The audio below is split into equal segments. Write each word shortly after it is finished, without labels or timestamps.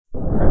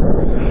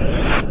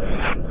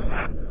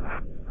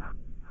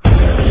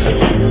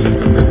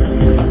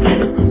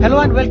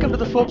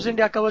the Forbes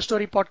India Cover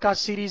Story podcast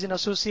series in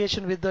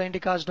association with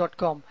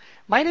theindicars.com.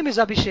 My name is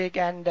Abhishek,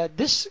 and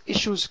this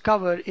issue's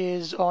cover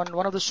is on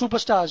one of the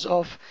superstars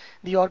of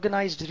the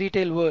organized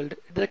retail world.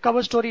 The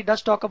cover story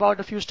does talk about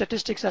a few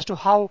statistics as to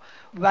how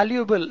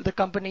valuable the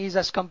company is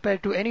as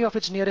compared to any of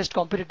its nearest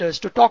competitors.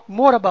 To talk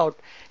more about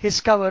his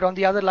cover, on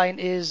the other line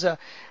is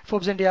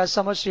Forbes India's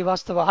Samar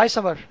Srivastava. Hi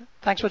Samar,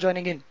 thanks for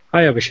joining in.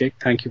 Hi Abhishek,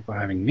 thank you for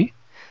having me.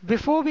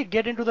 Before we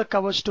get into the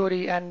cover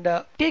story and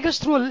take us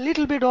through a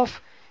little bit of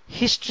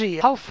history,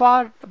 how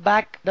far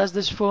back does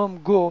this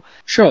firm go?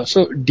 Sure.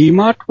 So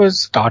DMart was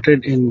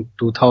started in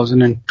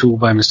 2002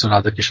 by Mr.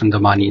 Radhakishan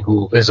Damanis,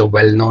 who is a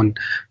well-known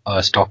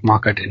stock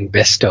market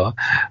investor.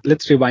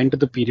 Let's rewind to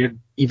the period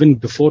even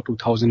before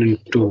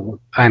 2002.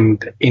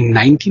 And in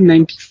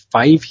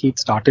 1995, he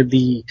started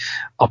the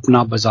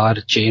Apna Bazaar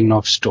chain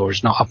of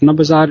stores. Now, Apna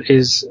Bazaar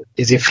is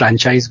a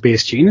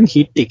franchise-based chain, and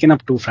he'd taken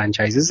up 2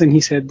 franchises, and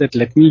he said that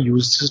let me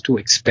use this to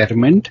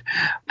experiment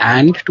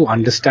and to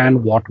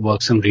understand what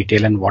works in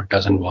retail and what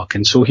doesn't work.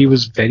 And so he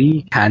was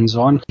very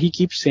hands-on. He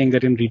keeps saying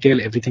that in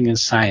retail, everything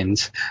is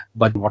science,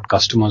 but what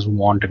customers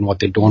want and what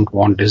they don't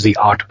want is the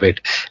art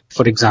bit.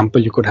 For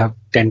example, you could have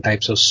 10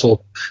 types of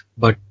soap,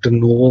 but to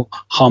know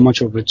how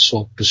much of which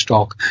soap to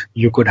stock,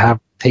 you could have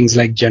things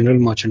like general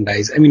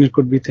merchandise. I mean, it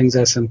could be things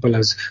as simple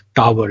as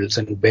towels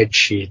and bed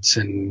sheets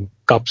and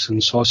cups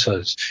and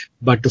saucers.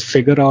 But to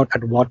figure out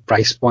at what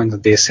price point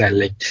that they sell,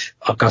 like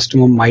a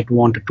customer might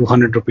want a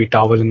 200 rupee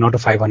towel and not a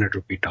 500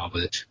 rupee towel.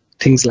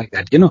 Things like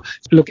that.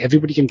 Look,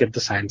 everybody can get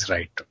the science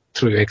right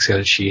through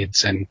Excel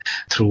sheets and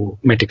through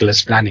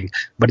meticulous planning,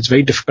 but it's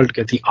very difficult to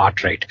get the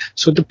art right.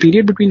 So the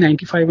period between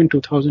 95 and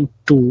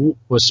 2002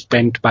 was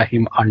spent by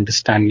him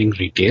understanding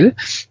retail.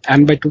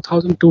 And by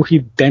 2002,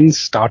 he then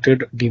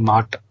started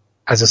DMart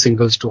as a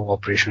single store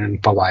operation in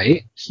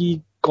Powai.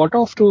 He got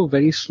off to a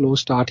very slow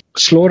start,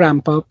 slow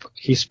ramp up.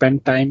 He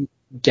spent time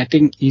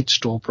getting each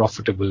store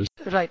profitable.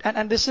 Right,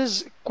 and this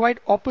is quite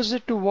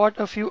opposite to what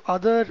a few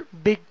other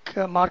big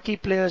marquee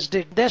players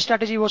did. Their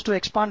strategy was to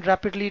expand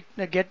rapidly,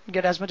 get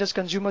as much as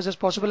consumers as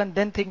possible, and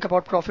then think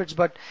about profits.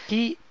 But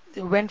he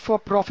went for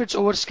profits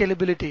over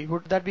scalability.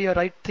 Would that be a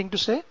right thing to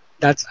say?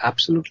 That's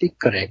absolutely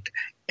correct.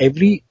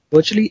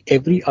 Virtually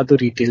every other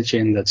retail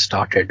chain that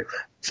started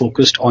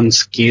focused on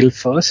scale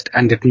first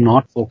and did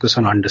not focus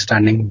on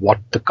understanding what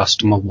the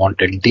customer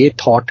wanted. They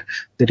thought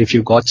that if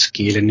you got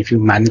scale and if you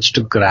managed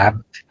to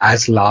grab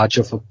as large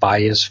of a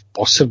pie as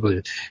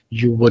possible,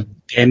 you would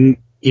then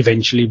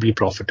eventually be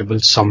profitable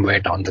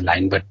somewhere down the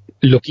line. But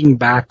looking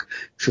back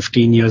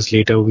 15 years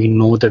later, we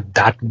know that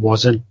that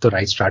wasn't the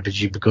right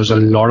strategy because a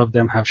lot of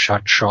them have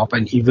shut shop,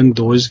 and even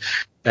those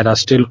that are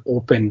still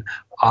open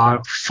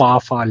are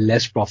far, far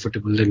less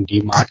profitable than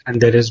DMart.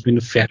 And there has been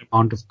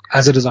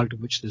as a result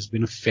of which there's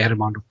been a fair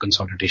amount of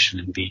consolidation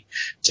in the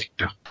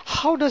sector.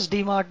 How does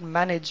DMart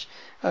manage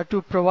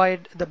to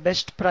provide the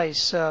best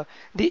price?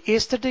 The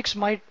aesthetics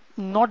might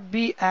not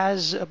be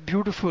as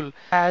beautiful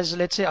as,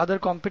 let's say, other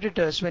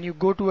competitors when you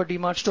go to a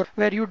DMart store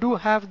where you do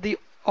have the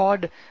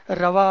odd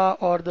rava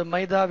or the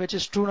maida which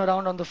is strewn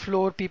around on the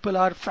floor. People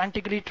are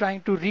frantically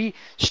trying to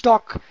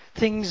restock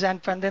things,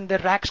 and then their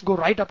racks go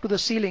right up to the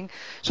ceiling.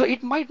 So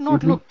it might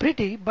not look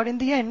pretty, but in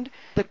the end,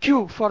 the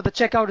queue for the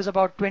checkout is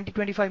about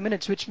 20-25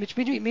 minutes, which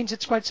means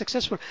it's quite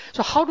successful.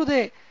 So how do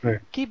they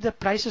keep the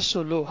prices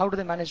so low? How do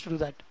they manage to do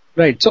that?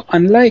 Right. So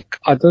unlike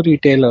other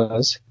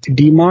retailers,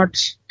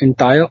 DMart's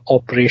entire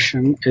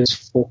operation is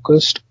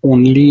focused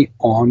only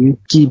on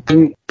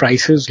keeping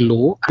prices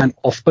low and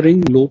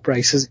offering low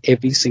prices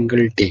every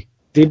single day.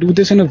 They do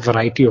this in a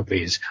variety of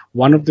ways.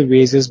 One of the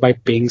ways is by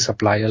paying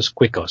suppliers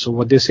quicker. So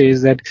what they say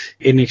is that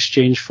in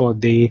exchange for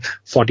the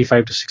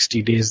 45 to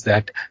 60 days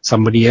that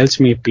somebody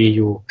else may pay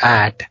you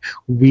at,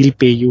 we'll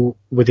pay you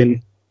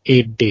within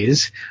 8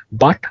 days,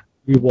 but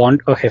we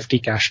want a hefty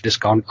cash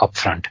discount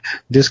upfront.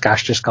 This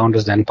cash discount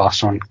is then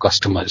passed on to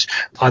customers.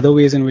 Other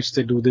ways in which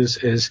they do this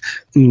is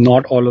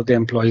not all of the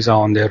employees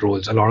are on their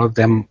rolls. A lot of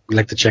them,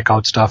 like the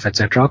checkout staff,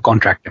 etc., are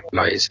contract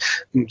employees.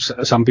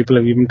 Some people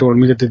have even told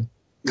me that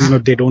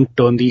they don't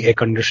turn the air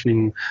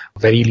conditioning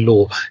very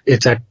low.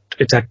 It's at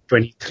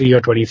 23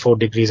 or 24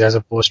 degrees as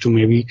opposed to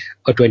maybe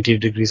a 20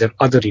 degrees at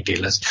other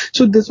retailers.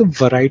 So there's a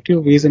variety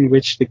of ways in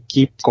which they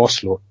keep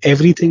costs low.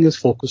 Everything is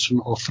focused on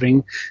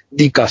offering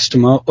the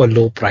customer a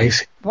low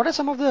price. What are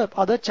some of the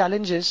other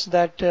challenges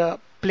that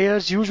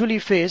players usually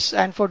face?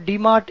 And for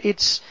DMart,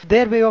 it's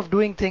their way of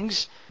doing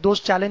things. Those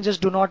challenges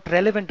do not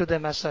relevant to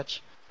them as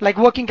such. Like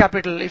working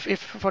capital, if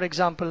for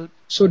example.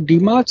 So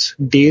DMart's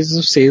days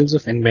of sales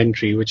of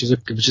inventory, which is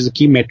a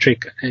key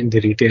metric in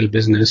the retail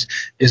business,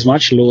 is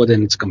much lower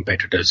than its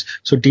competitors.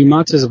 So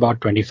DMart's is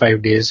about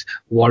 25 days,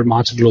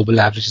 Walmart's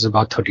global average is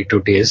about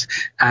 32 days,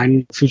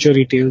 and Future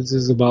Retail's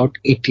is about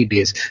 80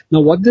 days. Now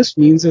what this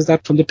means is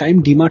that from the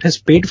time DMart has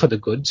paid for the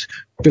goods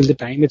till the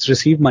time it's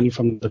received money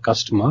from the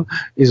customer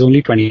is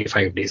only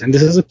 25 days. And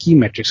this is a key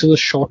metric. So the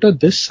shorter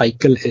this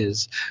cycle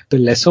is, the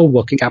lesser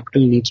working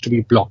capital needs to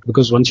be blocked,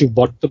 because once you've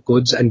bought the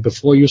goods and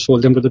before you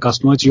sold them to the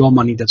customer, it's your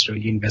money that's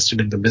really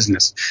invested in the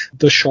business.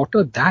 The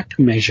shorter that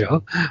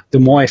measure, the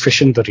more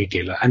efficient the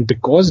retailer. And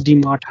because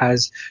DMart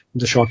has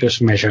the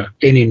shortest measure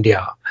in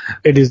India,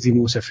 it is the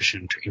most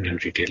efficient Indian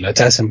retailer.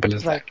 It's as simple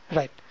as that.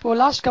 Right. Well,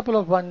 last couple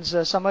of ones,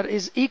 Samar,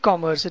 is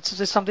e-commerce.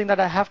 It's something that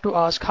I have to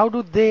ask. How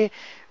do they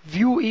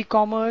view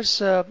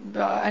e-commerce?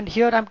 And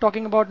here I'm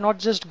talking about not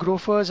just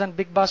grofers and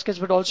big baskets,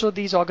 but also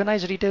these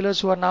organized retailers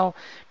who are now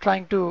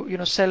trying to,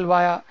 sell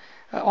via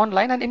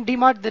online. And in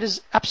DMart, there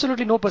is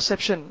absolutely no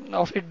perception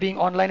of it being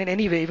online in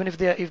any way, even if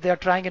they are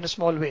trying in a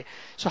small way.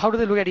 So how do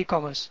they look at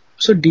e-commerce?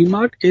 So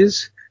DMart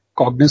is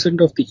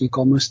cognizant of the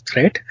e-commerce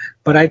threat,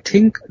 but I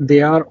think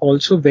they are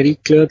also very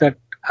clear that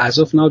as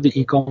of now, the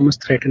e-commerce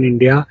threat in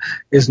India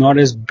is not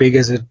as big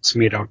as it's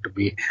made out to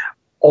be.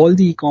 All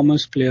the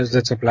e-commerce players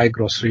that supply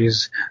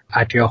groceries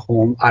at your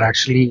home are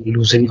actually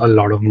losing a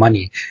lot of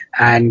money.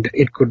 And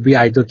it could be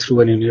either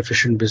through an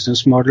inefficient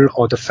business model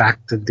or the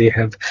fact that they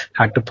have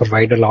had to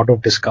provide a lot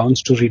of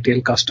discounts to retail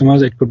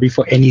customers. It could be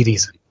for any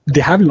reason. They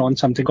have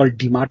launched something called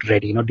DMart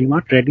Ready. Now,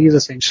 DMart Ready is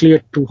essentially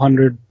a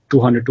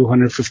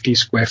 250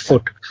 square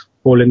foot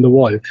hole in the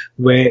wall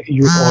where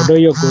you order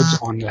your goods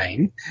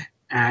online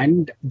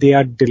and they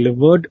are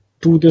delivered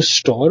to the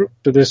store,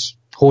 to this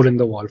hole in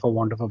the wall, for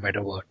want of a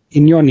better word,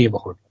 in your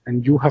neighborhood.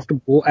 And you have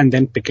to go and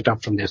then pick it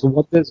up from there. So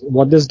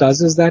what this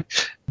does is that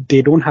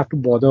they don't have to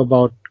bother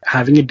about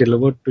having it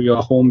delivered to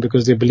your home,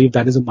 because they believe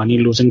that is a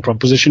money-losing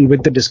proposition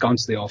with the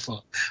discounts they offer.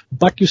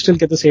 But you still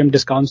get the same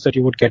discounts that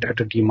you would get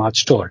at a DMart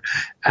store.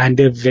 And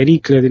they're very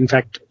clear. In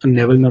fact,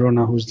 Neville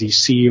Noronhas, who's the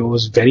CEO,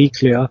 is very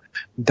clear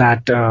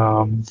that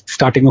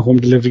starting a home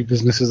delivery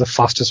business is the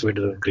fastest way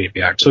to the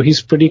graveyard. So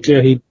he's pretty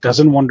clear he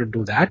doesn't want to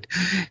do that.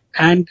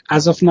 And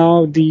as of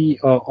now,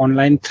 the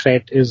online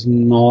threat is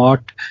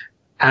not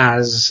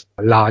as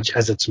large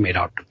as it's made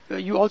out.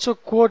 You also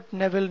quote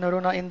Neville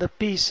Noronha in the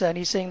piece, and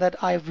he's saying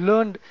that I've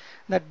learned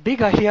that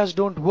big ideas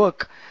don't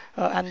work,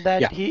 and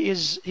that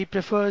he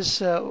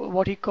prefers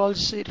what he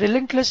calls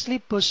relentlessly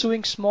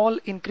pursuing small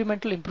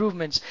incremental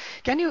improvements.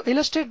 Can you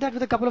illustrate that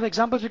with a couple of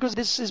examples, because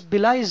this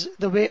belies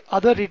the way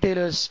other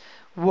retailers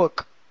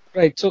work?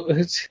 Right. So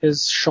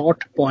his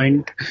short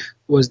point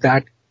was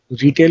that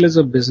retail is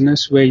a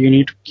business where you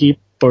need to keep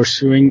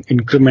pursuing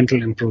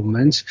incremental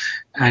improvements.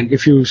 And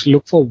if you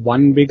look for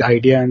one big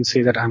idea and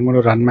say that I'm going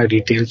to run my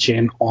retail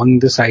chain on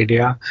this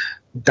idea,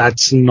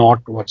 that's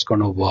not what's going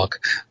to work.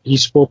 He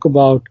spoke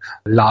about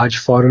large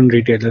foreign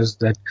retailers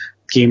that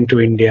came to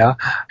India,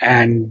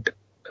 and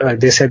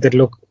they said that,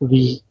 look,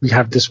 we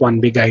have this one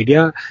big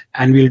idea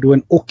and we'll do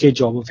an okay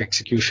job of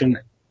execution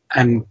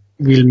and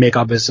we'll make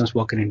our business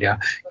work in India.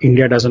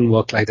 India doesn't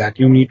work like that.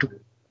 You need to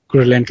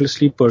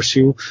relentlessly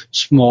pursue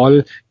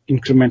small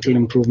incremental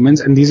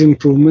improvements, and these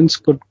improvements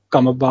could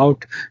come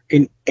about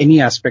in any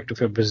aspect of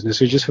your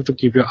business. You just have to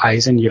keep your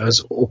eyes and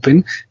ears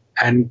open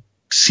and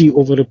see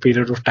over a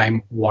period of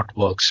time what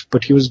works.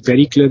 But he was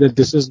very clear that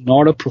this is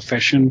not a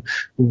profession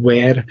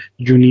where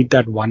you need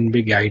that one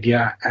big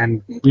idea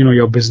and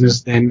your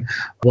business then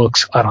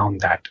works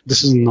around that.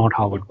 This is not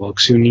how it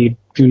works. You need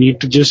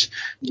to just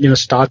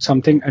start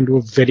something and do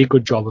a very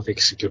good job of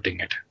executing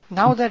it.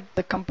 Now that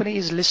the company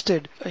is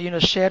listed,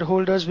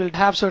 shareholders will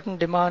have certain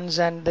demands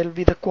and there'll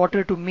be the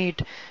quarter to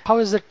meet. How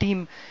is the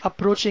team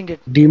approaching it?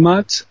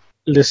 DMart's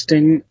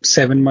listing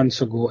 7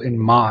 months ago in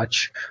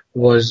March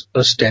was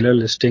a stellar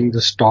listing.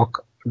 The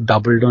stock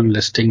doubled on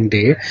listing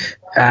day,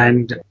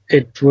 and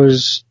it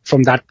was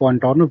from that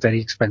point on a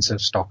very expensive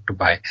stock to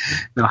buy.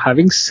 Now,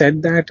 having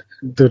said that,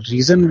 the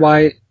reason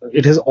why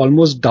it has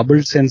almost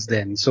doubled since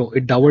then, so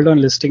it doubled on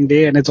listing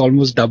day and it's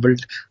almost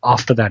doubled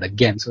after that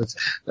again. So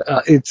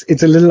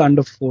it's a little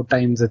under 4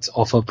 times its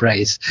offer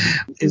price,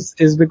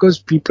 is because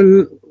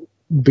people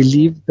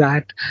believe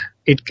that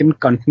it can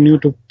continue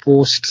to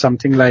post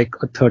something like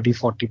a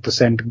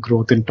 30-40%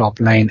 growth in top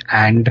line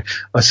and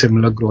a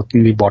similar growth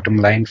in the bottom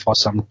line for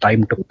some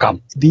time to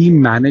come. The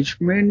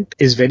management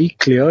is very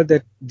clear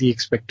that the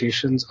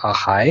expectations are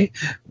high,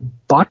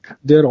 but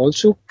they're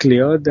also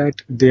clear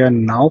that they are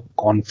now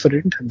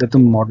confident that the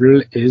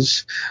model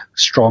is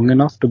strong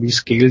enough to be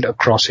scaled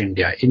across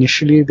India.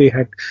 Initially, they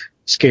had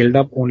scaled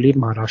up only in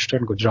Maharashtra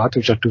and Gujarat,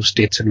 which are 2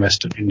 states in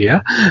Western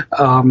India.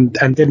 And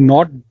they've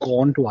not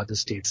gone to other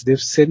states.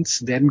 They've since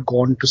then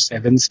gone to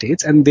 7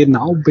 states, and they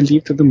now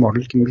believe that the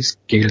model can be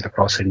scaled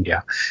across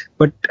India.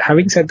 But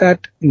having said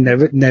that,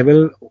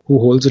 Neville, who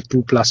holds a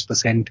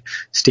 2+%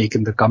 stake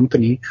in the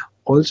company,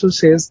 also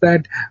says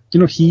that,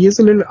 he is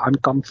a little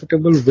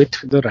uncomfortable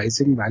with the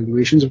rising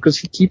valuations, because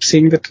he keeps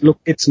saying that, look,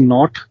 it's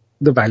not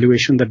the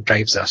valuation that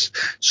drives us.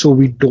 So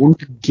we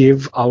don't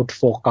give out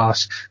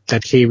forecasts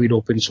that, hey, we'd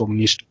open so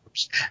many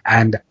stores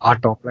and our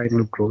top line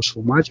will grow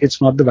so much.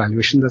 It's not the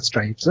valuation that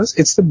drives us.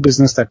 It's the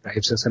business that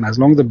drives us. And as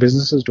long as the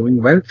business is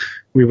doing well,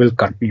 we will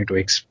continue to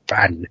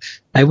expand.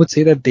 I would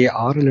say that they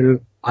are a little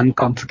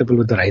uncomfortable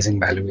with the rising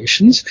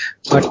valuations.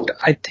 But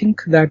I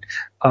think that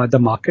the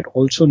market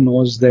also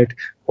knows that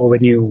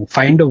when you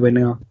find a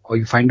winner or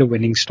you find a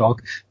winning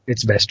stock,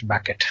 it's best to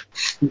back it.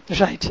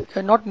 Right.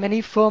 Not many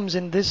firms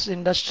in this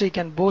industry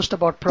can boast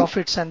about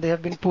profits, and they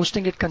have been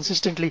posting it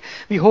consistently.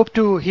 We hope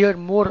to hear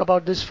more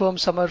about this firm,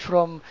 Samar,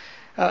 from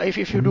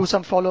if you do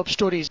some follow-up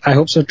stories. I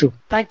hope so too.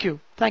 Thank you.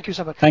 Thank you,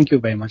 Samar. Thank you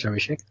very much,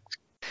 Abhishek.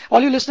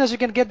 All you listeners, you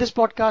can get this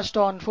podcast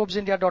on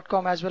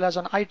ForbesIndia.com as well as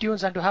on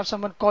iTunes. And to have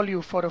someone call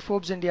you for a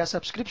Forbes India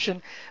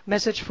subscription,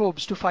 message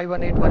Forbes to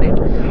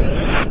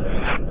 51818.